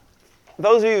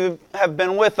Those of you who have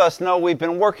been with us know we've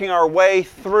been working our way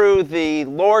through the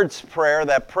Lord's Prayer,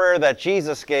 that prayer that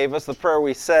Jesus gave us, the prayer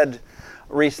we said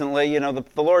recently. You know,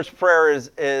 the Lord's Prayer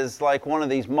is like one of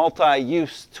these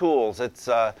multi-use tools. It's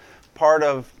part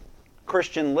of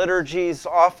Christian liturgies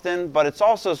often, but it's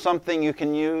also something you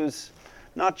can use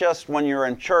not just when you're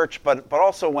in church, but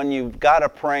also when you've got to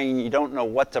pray and you don't know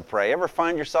what to pray. Ever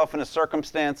find yourself in a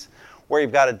circumstance where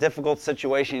you've got a difficult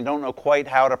situation, you don't know quite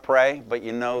how to pray, but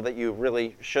you know that you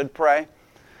really should pray?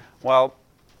 Well,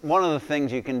 one of the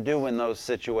things you can do in those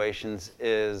situations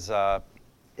is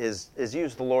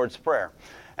use the Lord's Prayer.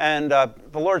 And the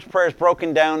Lord's Prayer is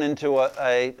broken down into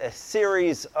a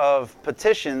series of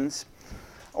petitions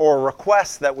or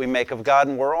requests that we make of God,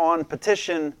 and we're on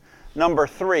petition number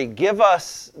 3. Give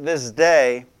us this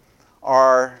day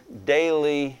our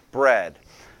daily bread.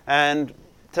 And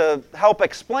to help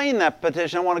explain that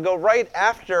petition, I want to go right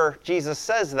after Jesus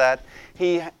says that.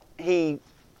 He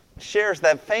shares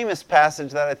that famous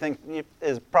passage that I think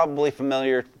is probably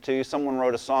familiar to you. Someone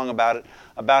wrote a song about it,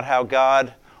 about how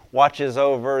God watches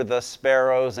over the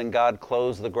sparrows and God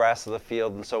clothes the grass of the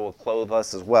field, and so will clothe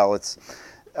us as well.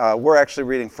 We're actually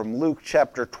reading from Luke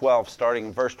chapter 12, starting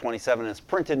in verse 27. It's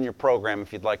printed in your program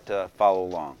if you'd like to follow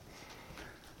along.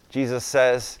 Jesus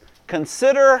says,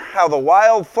 "Consider how the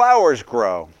wild flowers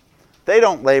grow. They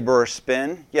don't labor or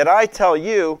spin, yet I tell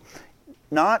you,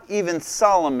 not even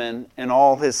Solomon in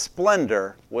all his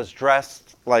splendor was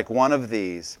dressed like one of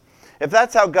these. If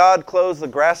that's how God clothes the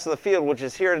grass of the field, which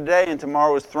is here today and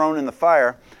tomorrow is thrown in the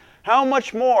fire, how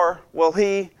much more will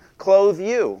he clothe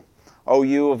you, O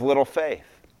you of little faith?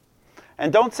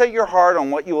 And don't set your heart on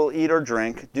what you will eat or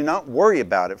drink. Do not worry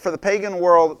about it, for the pagan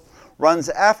world runs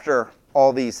after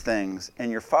all these things,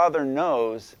 and your Father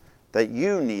knows that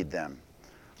you need them.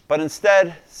 But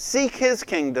instead, seek his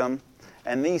kingdom,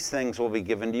 and these things will be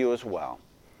given to you as well.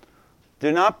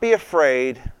 Do not be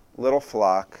afraid, little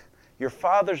flock. Your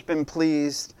Father's been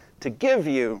pleased to give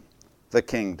you the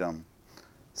kingdom.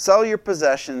 Sell your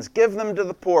possessions, give them to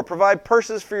the poor, provide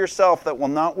purses for yourself that will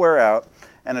not wear out,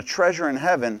 and a treasure in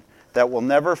heaven that will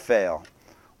never fail,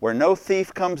 where no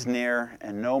thief comes near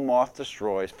and no moth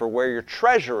destroys. For where your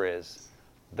treasure is,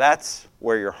 that's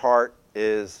where your heart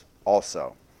is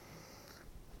also."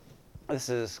 This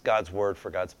is God's word for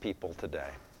God's people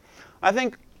today. I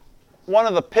think one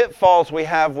of the pitfalls we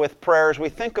have with prayer is we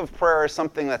think of prayer as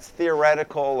something that's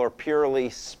theoretical or purely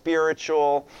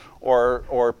spiritual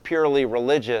or purely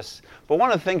religious. But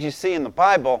one of the things you see in the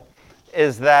Bible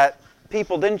is that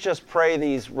people didn't just pray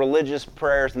these religious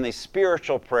prayers and these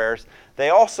spiritual prayers. They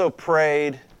also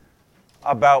prayed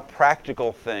about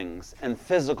practical things and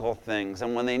physical things.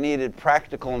 And when they needed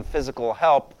practical and physical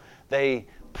help, they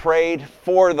prayed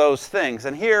for those things.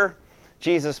 And here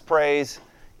Jesus prays,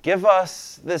 "Give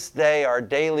us this day our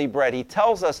daily bread." He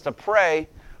tells us to pray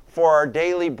for our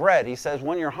daily bread. He says,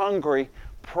 when you're hungry,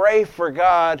 pray for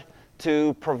God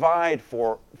to provide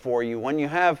for you. When you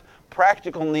have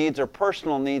practical needs or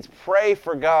personal needs, pray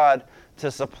for God to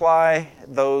supply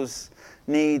those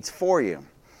needs for you.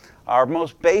 Our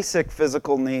most basic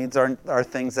physical needs are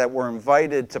things that we're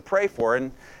invited to pray for.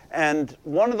 And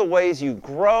one of the ways you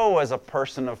grow as a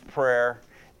person of prayer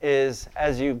is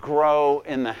as you grow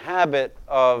in the habit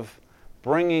of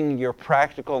bringing your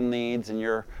practical needs and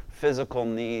your physical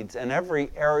needs in every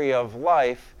area of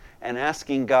life and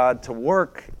asking God to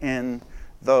work in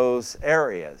those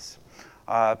areas.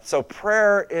 So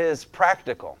prayer is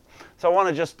practical. So I want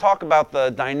to just talk about the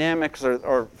dynamics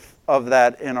of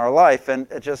that in our life. And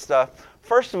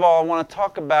first of all, I want to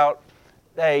talk about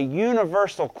a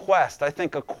universal quest. I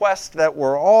think a quest that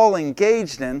we're all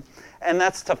engaged in, and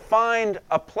that's to find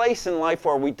a place in life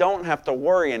where we don't have to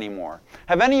worry anymore.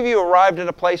 Have any of you arrived at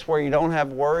a place where you don't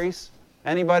have worries?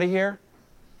 Anybody here?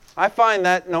 I find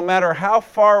that no matter how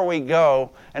far we go,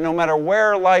 and no matter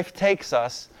where life takes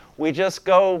us, we just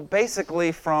go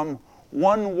basically from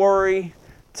one worry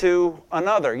to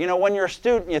another. You know, when you're a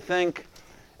student, you think,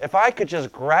 if I could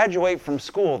just graduate from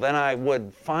school, then I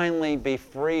would finally be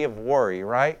free of worry,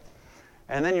 right?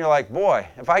 And then you're like, boy,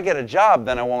 if I get a job,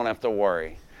 then I won't have to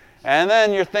worry. And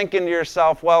then you're thinking to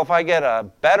yourself, well, if I get a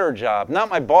better job, not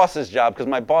my boss's job, because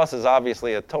my boss is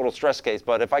obviously a total stress case,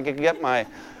 but if I could get my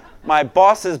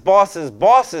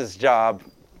boss's job,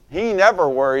 he never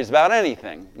worries about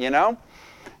anything, you know?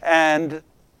 And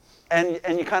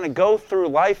you kind of go through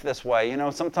life this way. You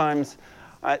know, sometimes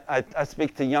I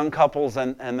speak to young couples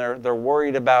and they're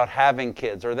worried about having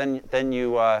kids, or then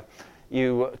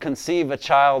you conceive a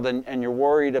child and you're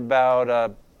worried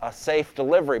about a safe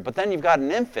delivery, but then you've got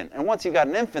an infant, and once you've got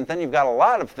an infant, then you've got a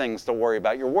lot of things to worry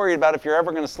about. You're worried about if you're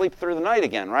ever going to sleep through the night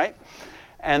again, right?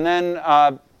 And then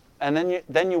And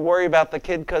then you worry about the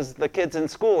kid because the kid's in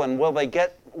school, and will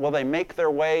they make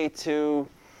their way to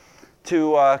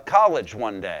college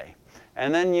one day?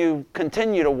 And then you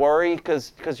continue to worry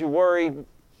because you worry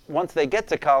once they get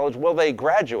to college, will they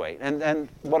graduate? And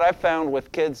what I've found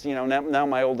with kids, now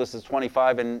my oldest is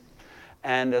 25,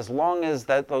 and as long as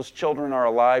those children are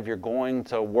alive, you're going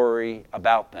to worry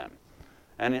about them.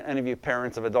 And any of you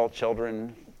parents of adult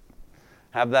children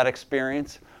have that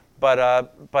experience?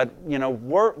 But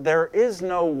there is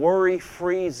no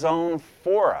worry-free zone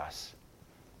for us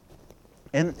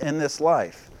in this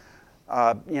life.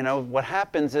 What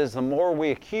happens is the more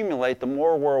we accumulate, the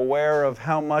more we're aware of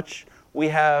how much we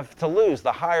have to lose.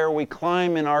 The higher we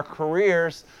climb in our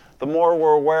careers, the more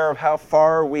we're aware of how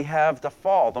far we have to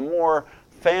fall. The more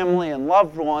family and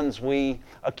loved ones we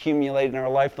accumulate in our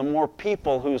life, the more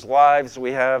people whose lives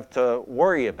we have to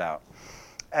worry about.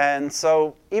 And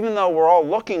so even though we're all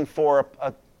looking for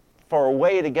a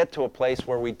way to get to a place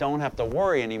where we don't have to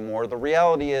worry anymore, the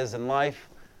reality is in life,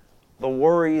 the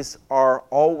worries are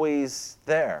always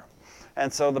there.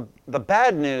 And so the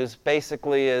bad news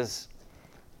basically is,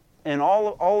 and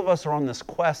all of us are on this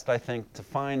quest, I think, to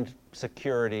find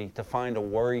security, to find a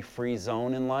worry-free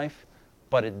zone in life,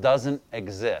 but it doesn't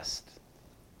exist.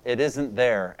 It isn't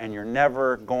there, and you're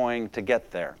never going to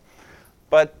get there.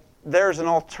 But there's an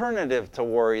alternative to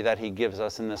worry that he gives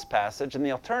us in this passage, and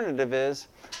the alternative is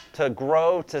to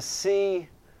grow to see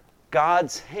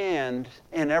God's hand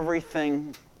in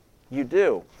everything you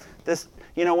do.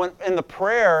 When in the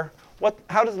prayer,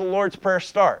 how does the Lord's Prayer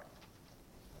start?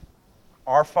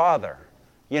 Our Father.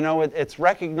 It's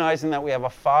recognizing that we have a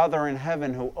Father in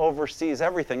heaven who oversees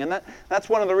everything. And that's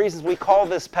one of the reasons we call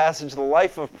this passage the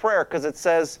life of prayer, because it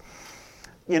says,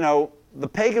 the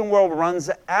pagan world runs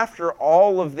after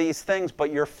all of these things,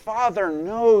 but your Father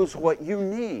knows what you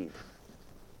need.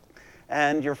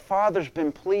 And your Father's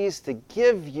been pleased to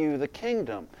give you the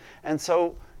kingdom. And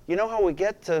so, you know how we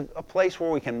get to a place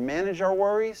where we can manage our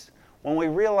worries? When we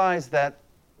realize that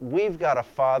we've got a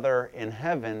Father in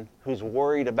heaven who's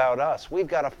worried about us. We've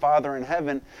got a Father in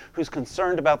heaven who's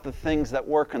concerned about the things that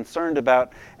we're concerned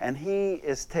about, and He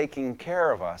is taking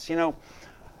care of us.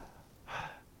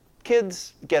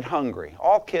 Kids get hungry.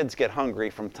 All kids get hungry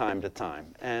from time to time.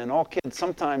 And all kids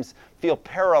sometimes feel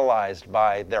paralyzed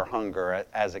by their hunger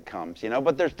as it comes,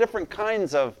 But there's different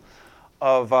kinds of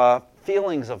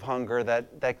feelings of hunger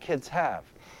that kids have.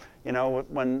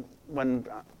 When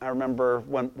I remember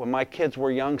when my kids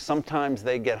were young, sometimes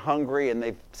they get hungry and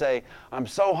they say, I'm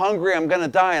so hungry, I'm going to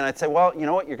die. And I'd say, well, you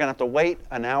know what? You're going to have to wait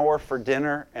an hour for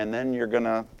dinner, and then you're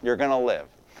gonna live,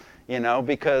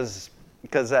 because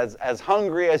as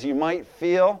hungry as you might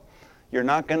feel, you're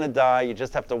not going to die. You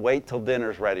just have to wait till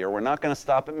dinner's ready. Or we're not going to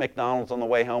stop at McDonald's on the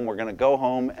way home. We're going to go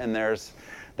home, and there's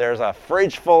a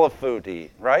fridge full of food to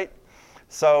eat, right?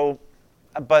 So,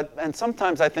 and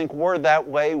sometimes I think we're that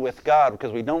way with God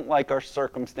because we don't like our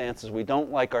circumstances, we don't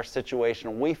like our situation,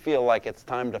 and we feel like it's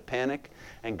time to panic,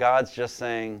 and God's just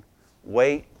saying,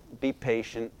 wait, be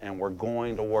patient, and we're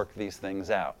going to work these things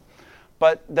out.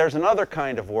 But there's another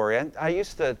kind of worry. I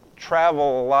used to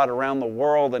travel a lot around the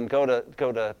world and go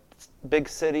to big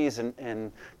cities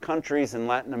and countries in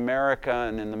Latin America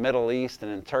and in the Middle East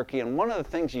and in Turkey, and one of the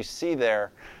things you see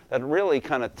there that really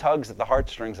kind of tugs at the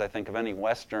heartstrings, I think, of any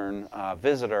Western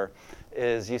visitor,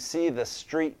 is you see the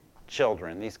street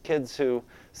children, these kids who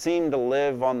seem to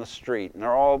live on the street, and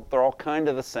they're all kind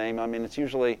of the same. I mean, it's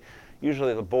usually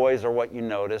the boys are what you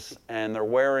notice, and they're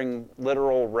wearing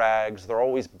literal rags. They're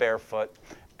always barefoot,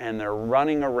 and they're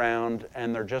running around,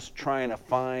 and they're just trying to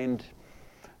find.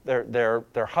 They're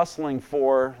hustling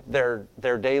for their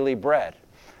daily bread.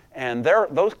 And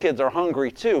those kids are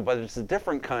hungry too, but it's a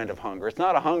different kind of hunger. It's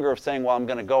not a hunger of saying, well, I'm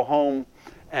going to go home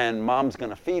and mom's going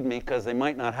to feed me, because they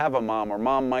might not have a mom, or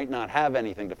mom might not have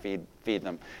anything to feed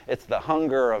them. It's the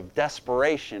hunger of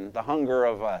desperation, the hunger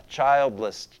of a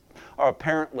childless or a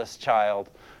parentless child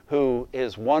who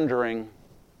is wondering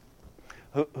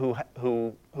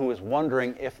who is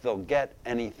wondering if they'll get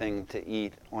anything to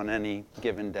eat on any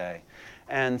given day.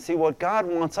 And see, what God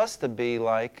wants us to be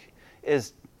like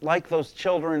is like those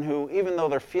children who, even though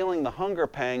they're feeling the hunger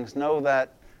pangs, know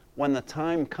that when the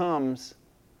time comes,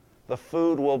 the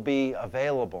food will be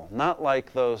available. Not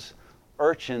like those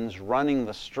urchins running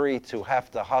the streets who have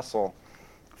to hustle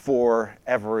for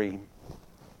every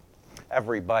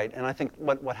bite. And I think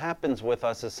what happens with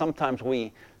us is sometimes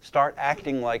we start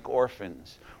acting like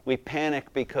orphans. We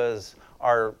panic because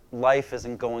our life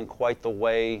isn't going quite the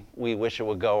way we wish it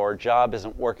would go. Our job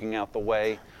isn't working out the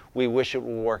way we wish it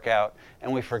would work out.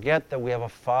 And we forget that we have a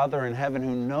Father in heaven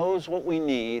who knows what we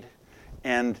need,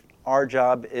 and our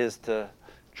job is to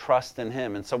trust in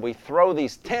him. And so we throw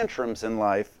these tantrums in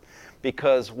life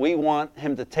because we want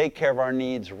him to take care of our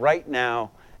needs right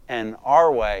now and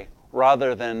our way,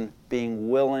 rather than being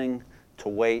willing to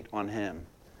wait on him.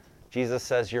 Jesus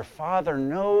says, your Father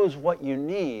knows what you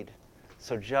need,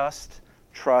 so just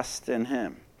trust in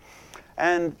him.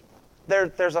 And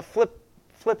there's a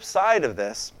flip side of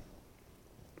this,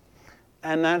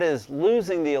 and that is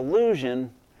losing the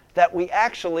illusion that we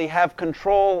actually have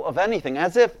control of anything,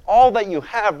 as if all that you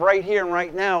have right here and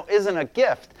right now isn't a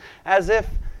gift, as if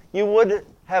you would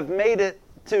have made it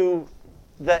to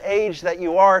the age that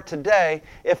you are today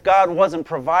if God wasn't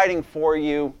providing for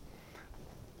you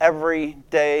every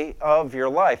day of your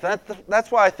life.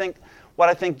 That's why what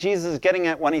I think Jesus is getting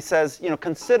at when he says,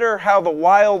 consider how the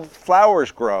wild flowers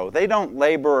grow. They don't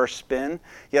labor or spin,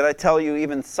 yet I tell you,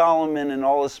 even Solomon in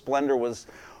all his splendor was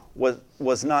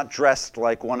not dressed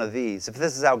like one of these. If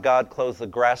this is how God clothes the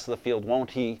grass of the field, won't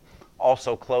he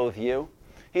also clothe you?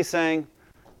 He's saying,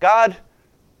 God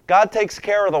takes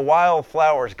care of the wild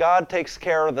flowers. God takes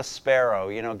care of the sparrow.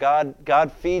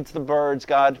 God feeds the birds.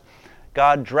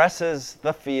 God dresses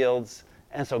the fields.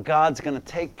 And so God's going to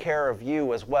take care of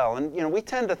you as well. And, we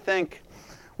tend to think,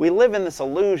 we live in this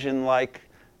illusion like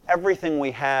everything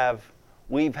we have,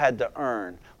 we've had to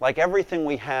earn. Like everything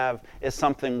we have is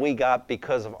something we got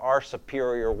because of our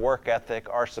superior work ethic,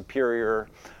 our superior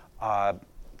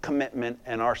commitment,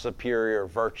 and our superior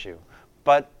virtue.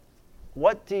 But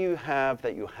what do you have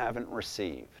that you haven't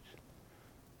received?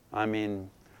 I mean,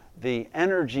 the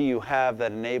energy you have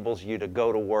that enables you to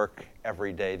go to work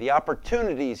every day, the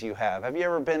opportunities you have. Have you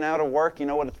ever been out of work? You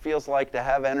know what it feels like to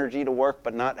have energy to work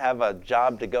but not have a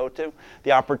job to go to?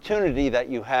 The opportunity that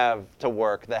you have to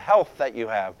work, the health that you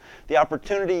have, the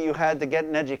opportunity you had to get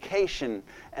an education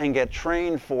and get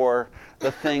trained for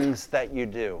the things that you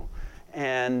do.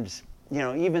 And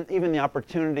even the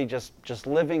opportunity just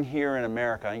living here in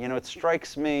America. It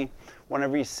strikes me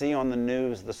whenever you see on the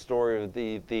news the story of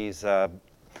these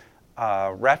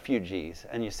refugees,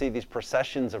 and you see these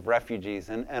processions of refugees,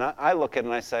 and I look at it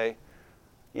and I say,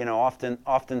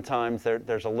 oftentimes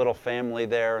there's a little family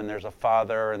there, and there's a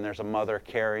father and there's a mother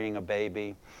carrying a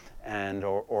baby, and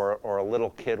or a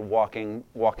little kid walking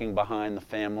behind the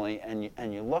family,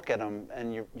 and you look at them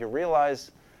and you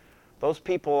realize those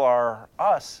people are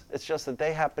us. It's just that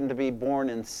they happen to be born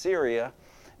in Syria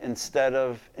instead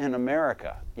of in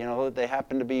America. They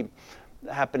happen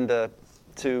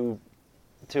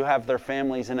to have their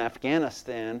families in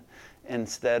Afghanistan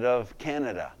instead of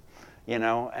Canada.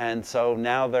 And so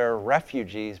now they're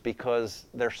refugees because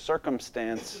their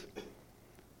circumstances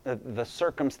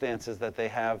that they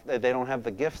have, they don't have the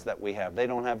gifts that we have. They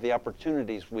don't have the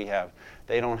opportunities we have.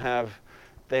 They don't have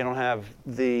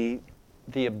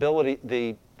the ability,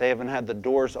 they haven't had the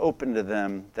doors open to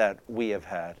them that we have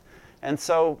had. And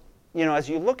so, as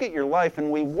you look at your life, and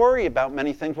we worry about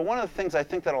many things, but one of the things I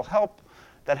think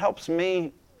that helps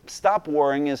me stop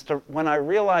worrying is when I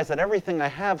realize that everything I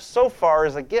have so far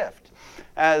is a gift.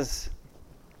 As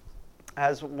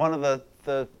one of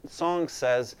the songs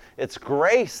says, it's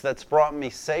grace that's brought me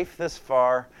safe this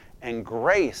far, and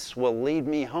grace will lead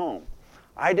me home.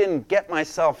 I didn't get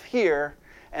myself here,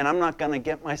 and I'm not going to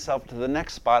get myself to the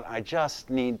next spot. I just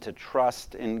need to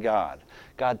trust in God.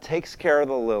 God takes care of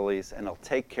the lilies, and he'll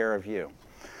take care of you.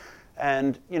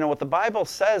 And, what the Bible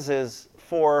says is,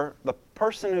 for the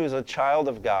person who's a child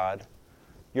of God,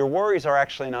 your worries are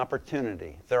actually an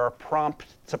opportunity. They're a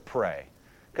prompt to pray.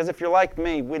 Because if you're like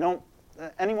me,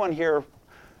 anyone here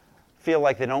feel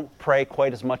like they don't pray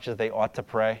quite as much as they ought to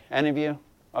pray? Any of you?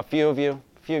 A few of you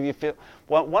feel?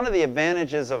 Well, one of the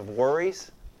advantages of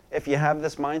worries, if you have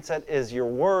this mindset, is your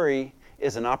worry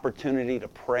is an opportunity to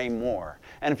pray more.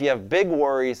 And if you have big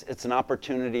worries, it's an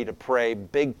opportunity to pray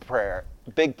big prayers.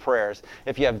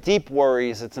 If you have deep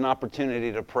worries, it's an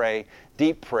opportunity to pray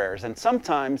deep prayers. And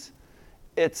sometimes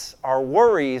it's our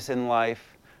worries in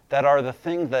life that are the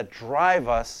things that drive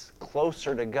us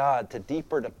closer to God, to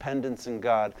deeper dependence in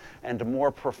God, and to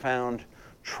more profound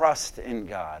trust in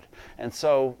God. And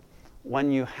so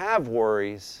when you have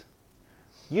worries,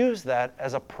 use that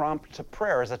as a prompt to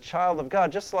prayer, as a child of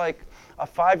God. Just like a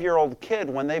 5-year-old kid,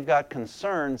 when they've got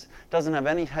concerns, doesn't have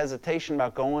any hesitation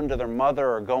about going to their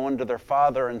mother or going to their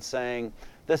father and saying,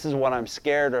 this is what I'm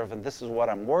scared of and this is what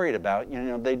I'm worried about.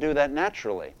 They do that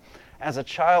naturally. As a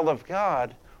child of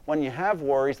God, when you have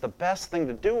worries, the best thing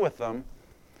to do with them,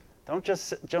 don't just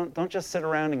sit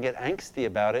around and get angsty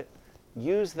about it.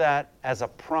 Use that as a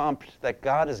prompt that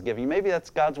God is giving you. Maybe that's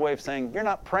God's way of saying, you're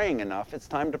not praying enough. It's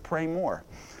time to pray more.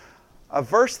 A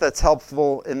verse that's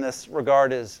helpful in this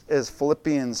regard is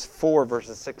Philippians 4,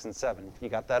 verses 6 and 7. You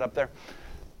got that up there?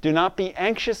 Do not be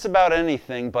anxious about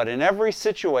anything, but in every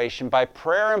situation, by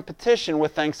prayer and petition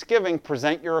with thanksgiving,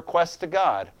 present your requests to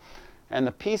God. And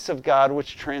the peace of God,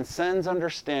 which transcends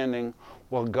understanding,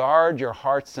 will guard your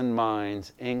hearts and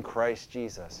minds in Christ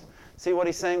Jesus. See what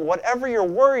he's saying? Whatever you're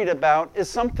worried about is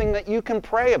something that you can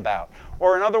pray about.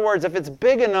 Or in other words, if it's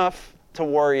big enough to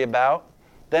worry about,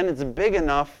 then it's big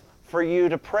enough for you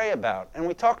to pray about. And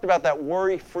we talked about that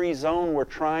worry-free zone we're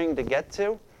trying to get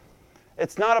to.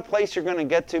 It's not a place you're going to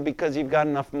get to because you've got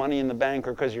enough money in the bank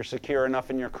or because you're secure enough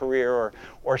in your career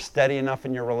or steady enough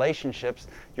in your relationships.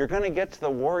 You're going to get to the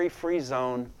worry-free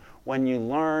zone when you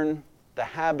learn the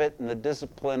habit and the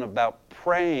discipline about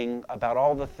praying about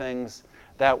all the things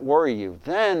that worry you.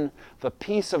 Then the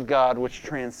peace of God, which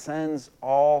transcends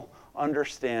all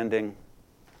understanding,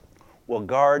 will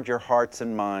guard your hearts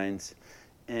and minds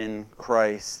in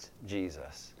Christ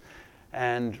Jesus.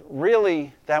 And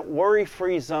really, that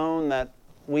worry-free zone that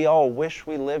we all wish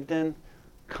we lived in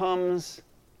comes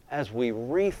as we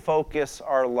refocus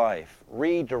our life,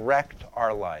 redirect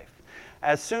our life.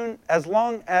 As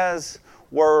long as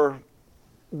we're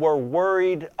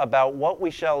worried about what we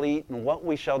shall eat and what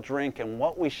we shall drink and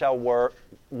what we shall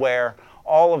wear,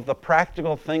 all of the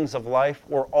practical things of life,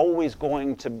 we're always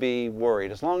going to be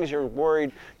worried. As long as you're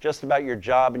worried just about your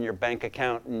job and your bank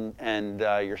account and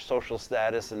your social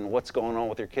status and what's going on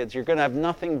with your kids, you're going to have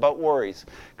nothing but worries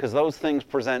because those things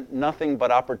present nothing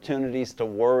but opportunities to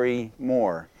worry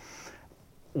more.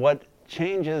 What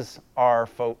changes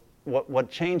what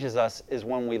changes us is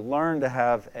when we learn to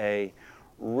have a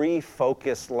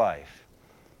refocused life.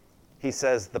 He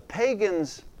says the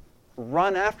pagans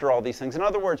run after all these things. In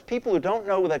other words, people who don't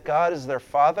know that God is their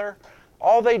Father,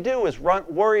 all they do is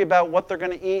worry about what they're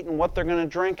going to eat and what they're going to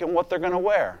drink and what they're going to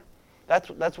wear.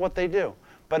 That's what they do.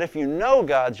 But if you know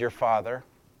God's your Father,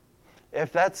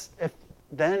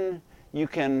 then you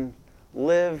can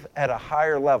live at a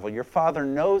higher level. Your Father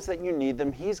knows that you need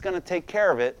them. He's going to take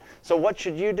care of it. So what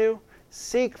should you do?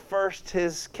 Seek first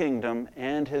His kingdom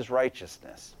and His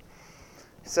righteousness.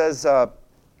 He says,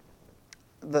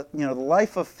 the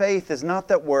life of faith is not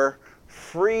that we're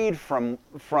freed from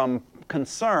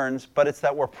concerns, but it's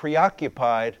that we're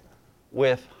preoccupied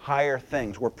with higher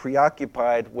things. We're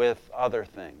preoccupied with other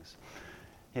things.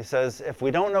 He says, if we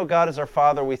don't know God as our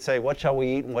Father, we say, what shall we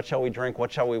eat and what shall we drink?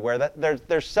 What shall we wear?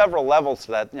 There's several levels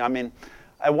to that. I mean,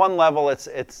 at one level, it's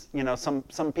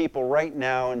some people right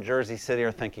now in Jersey City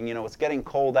are thinking, it's getting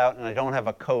cold out and I don't have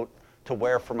a coat to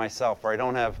wear for myself, or I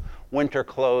don't have winter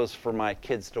clothes for my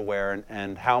kids to wear,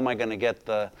 and how am I going to get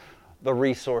the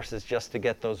resources just to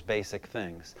get those basic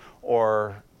things?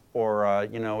 Or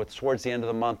it's towards the end of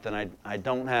the month and I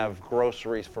don't have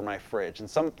groceries for my fridge. And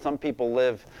some people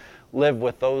live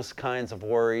with those kinds of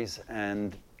worries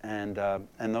and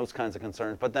those kinds of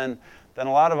concerns. But then a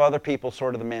lot of other people,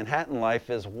 sort of the Manhattan life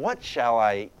is, what shall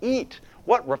I eat?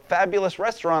 What fabulous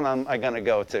restaurant am I going to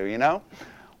go to,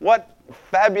 What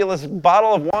fabulous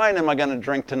bottle of wine am I going to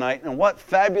drink tonight? And what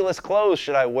fabulous clothes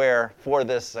should I wear for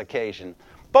this occasion?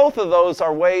 Both of those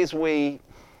are ways we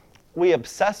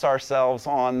obsess ourselves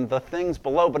on the things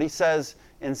below. But he says,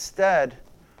 instead,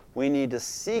 we need to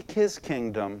seek His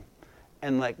kingdom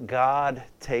and let God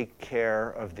take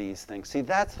care of these things. See,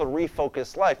 that's the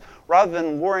refocused life. Rather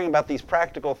than worrying about these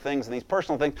practical things and these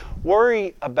personal things,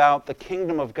 worry about the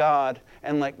kingdom of God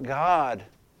and let God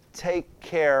take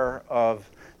care of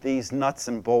these nuts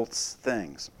and bolts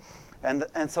things. And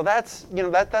so that's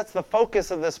the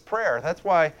focus of this prayer. That's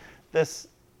why this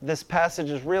passage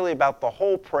is really about the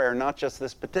whole prayer, not just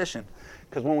this petition.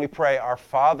 Because when we pray, our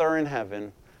Father in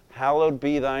heaven, hallowed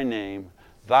be thy name,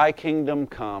 thy kingdom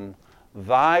come,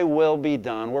 thy will be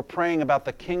done. We're praying about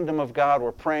the kingdom of God.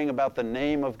 We're praying about the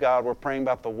name of God. We're praying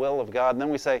about the will of God. And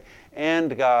then we say,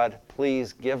 and God,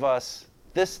 please give us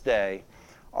this day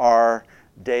our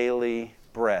daily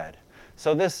bread.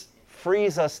 So this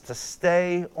frees us to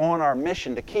stay on our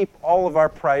mission, to keep all of our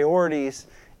priorities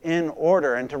in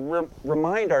order, and to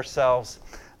remind ourselves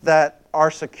that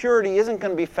our security isn't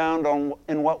going to be found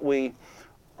in what we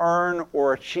earn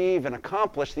or achieve and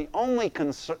accomplish. The only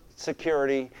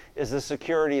security is the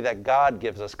security that God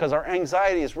gives us, because our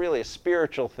anxiety is really a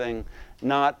spiritual thing,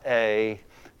 not a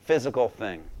physical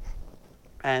thing.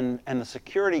 And the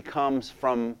security comes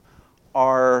from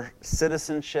our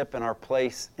citizenship and our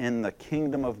place in the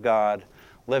kingdom of God,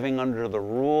 living under the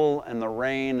rule and the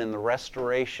reign and the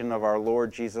restoration of our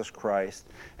Lord Jesus Christ,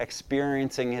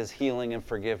 experiencing His healing and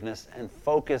forgiveness, and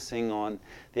focusing on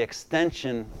the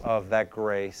extension of that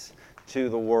grace to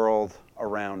the world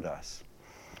around us.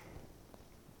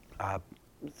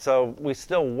 so we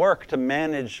still work to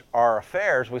manage our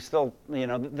affairs. We still,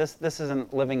 this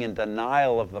isn't living in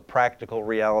denial of the practical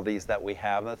realities that we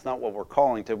have. That's not what we're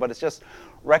calling to, but it's just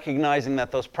recognizing that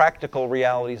those practical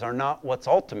realities are not what's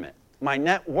ultimate. My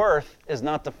net worth is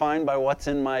not defined by what's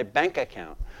in my bank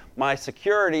account. My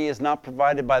security is not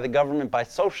provided by the government, by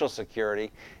Social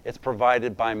Security. It's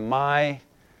provided by my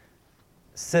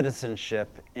citizenship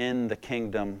in the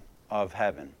kingdom of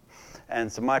heaven. And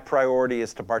so my priority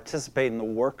is to participate in the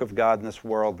work of God in this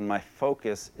world, and my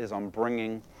focus is on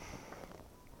bringing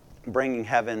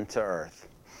heaven to earth.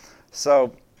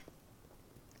 So,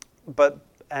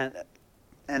 and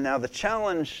now the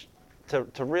challenge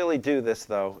to really do this,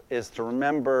 though, is to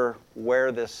remember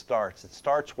where this starts. It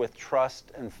starts with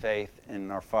trust and faith in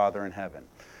our Father in heaven.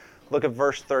 Look at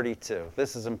verse 32.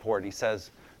 This is important. He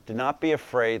says, "Do not be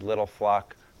afraid, little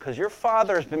flock, because your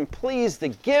Father has been pleased to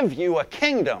give you a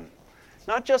kingdom."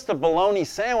 Not just a bologna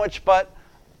sandwich, but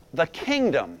the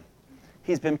kingdom.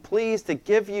 He's been pleased to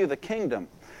give you the kingdom.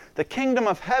 The kingdom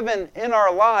of heaven in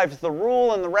our lives, the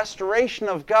rule and the restoration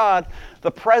of God,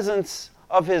 the presence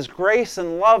of His grace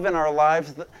and love in our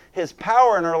lives, His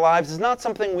power in our lives is not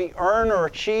something we earn or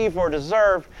achieve or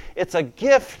deserve. It's a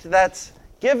gift that's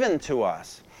given to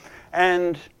us.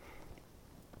 And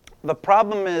the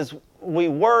problem is we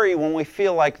worry when we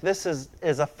feel like this is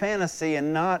a fantasy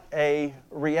and not a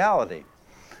reality.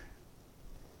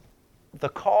 The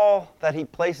call that He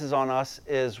places on us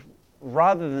is,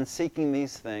 rather than seeking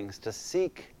these things, to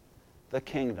seek the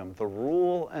kingdom, the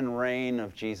rule and reign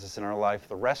of Jesus in our life,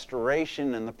 the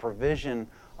restoration and the provision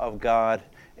of God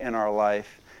in our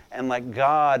life, and let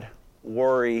God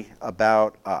worry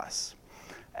about us.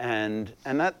 And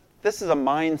that this is a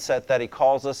mindset that He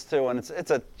calls us to, and it's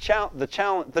the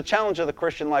challenge of the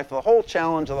Christian life, the whole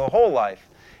challenge of the whole life,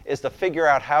 is to figure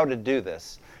out how to do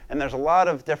this. And there's a lot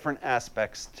of different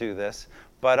aspects to this,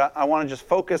 but I want to just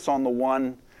focus on the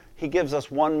one. He gives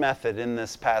us one method in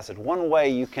this passage, one way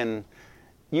you can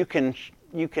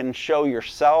show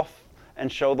yourself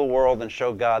and show the world and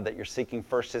show God that you're seeking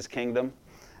first His kingdom.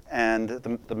 And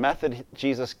the method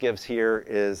Jesus gives here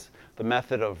is the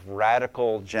method of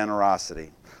radical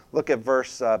generosity. Look at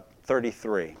verse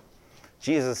 33.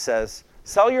 Jesus says,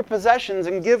 "Sell your possessions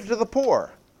and give to the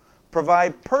poor.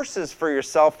 Provide purses for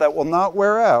yourself that will not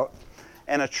wear out,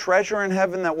 and a treasure in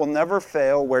heaven that will never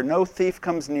fail, where no thief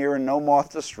comes near and no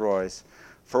moth destroys.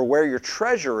 For where your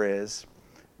treasure is,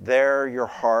 there your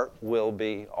heart will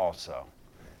be also."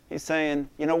 He's saying,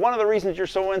 one of the reasons you're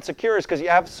so insecure is because you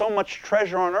have so much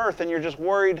treasure on earth and you're just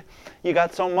worried you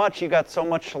got so much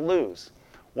to lose.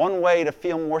 One way to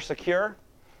feel more secure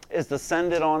is to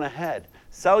send it on ahead.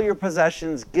 Sell your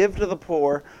possessions, give to the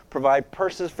poor, provide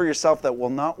purses for yourself that will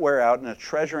not wear out, and a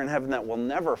treasure in heaven that will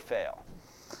never fail.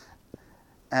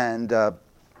 And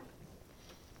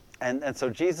so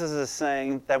Jesus is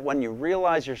saying that when you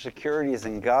realize your security is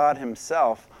in God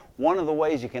Himself, one of the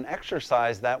ways you can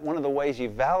exercise that, one of the ways you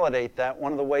validate that,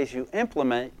 one of the ways you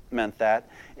implement that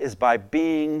is by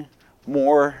being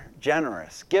more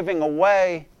generous, giving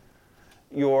away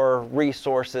your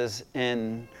resources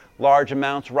in large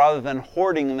amounts rather than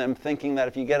hoarding them, thinking that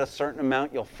if you get a certain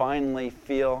amount, you'll finally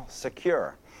feel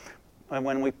secure. And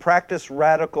when we practice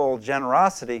radical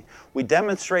generosity, we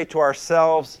demonstrate to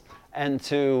ourselves and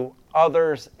to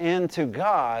others and to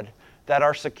God that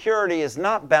our security is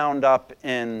not bound up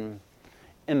in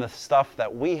the stuff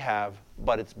that we have,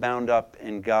 but it's bound up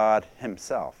in God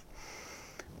Himself.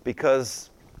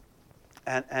 Because,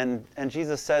 and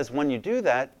Jesus says, when you do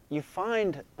that, you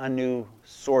find a new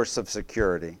source of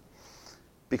security.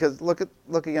 Because look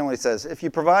again what He says. "If you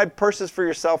provide purses for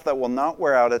yourself that will not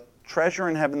wear out, a treasure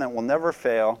in heaven that will never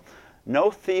fail,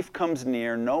 no thief comes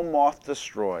near, no moth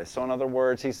destroys." So in other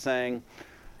words, He's saying,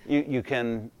 you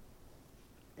can,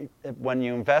 when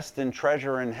you invest in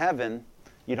treasure in heaven,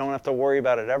 you don't have to worry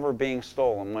about it ever being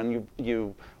stolen. When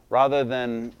you rather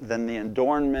than the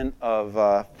adornment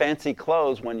of fancy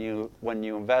clothes, when you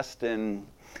invest in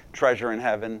treasure in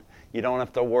heaven, you don't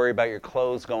have to worry about your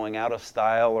clothes going out of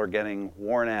style or getting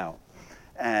worn out.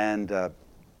 And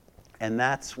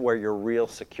that's where your real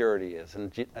security is.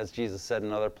 And as Jesus said in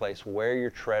another place, where your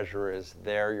treasure is,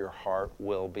 there your heart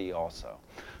will be also.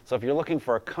 So if you're looking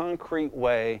for a concrete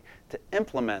way to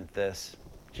implement this,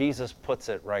 Jesus puts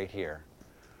it right here.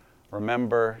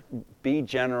 Remember, be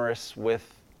generous with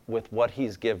what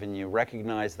He's given you.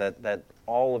 Recognize that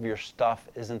all of your stuff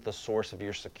isn't the source of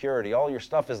your security. All your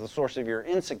stuff is the source of your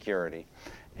insecurity.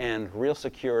 And real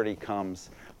security comes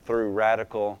through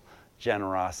radical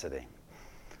generosity.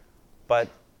 But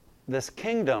this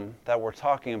kingdom that we're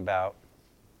talking about,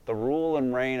 the rule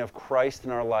and reign of Christ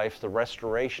in our life, the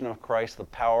restoration of Christ, the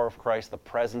power of Christ, the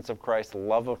presence of Christ, the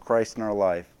love of Christ in our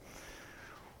life,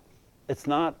 it's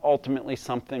not ultimately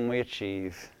something we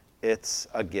achieve. It's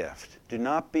a gift. Do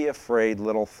not be afraid,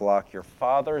 little flock. Your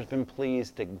Father has been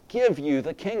pleased to give you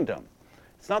the kingdom.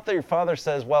 It's not that your Father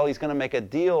says, well, he's going to make a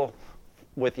deal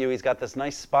with you. He's got this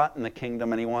nice spot in the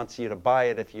kingdom and he wants you to buy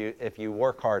it if you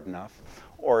work hard enough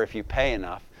or if you pay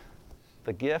enough.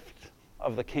 The gift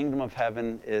of the kingdom of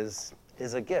heaven is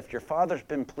a gift. Your Father's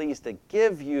been pleased to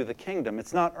give you the kingdom.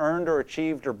 It's not earned or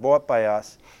achieved or bought by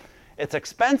us. It's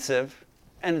expensive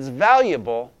and it's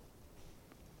valuable,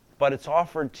 but it's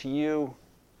offered to you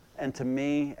and to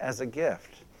me as a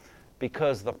gift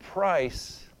because the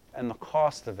price and the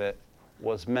cost of it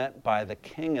was met by the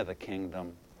King of the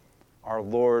kingdom, our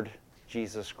Lord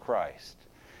Jesus Christ.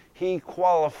 He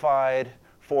qualified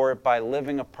for it by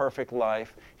living a perfect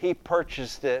life. He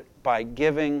purchased it by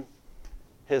giving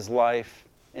his life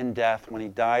in death when he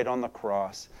died on the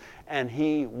cross. And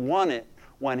he won it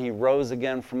when he rose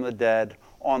again from the dead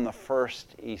on the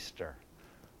first Easter.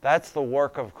 That's the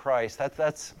work of Christ.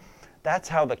 That's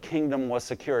how the kingdom was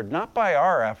secured. Not by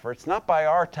our efforts, not by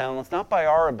our talents, not by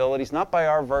our abilities, not by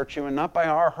our virtue, and not by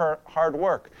our hard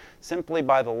work. Simply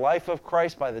by the life of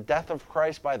Christ, by the death of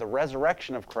Christ, by the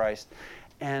resurrection of Christ.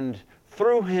 And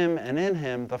through him and in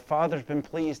him, the Father's been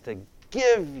pleased to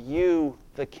give you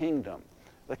the kingdom.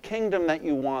 The kingdom that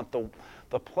you want,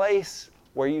 the place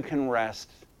where you can rest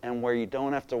and where you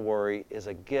don't have to worry is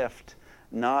a gift,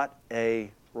 not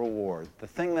a reward. The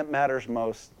thing that matters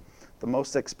most, the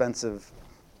most expensive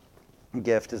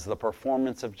gift, is the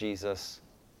performance of Jesus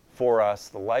for us,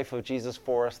 the life of Jesus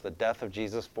for us, the death of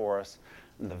Jesus for us,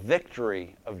 and the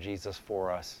victory of Jesus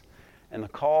for us. And the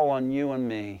call on you and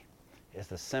me is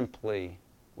to simply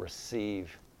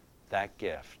receive that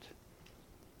gift.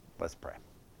 Let's pray.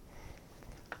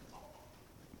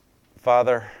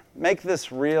 Father, make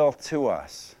this real to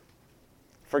us.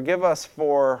 Forgive us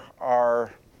for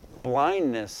our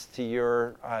blindness to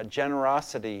your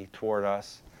generosity toward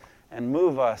us, and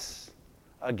move us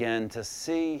again to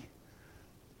see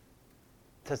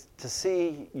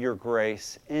your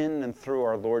grace in and through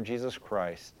our Lord Jesus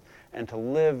Christ, and to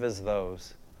live as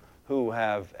those who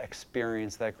have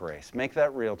experienced that grace. Make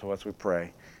that real to us, we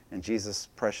pray. In Jesus'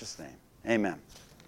 precious name, amen.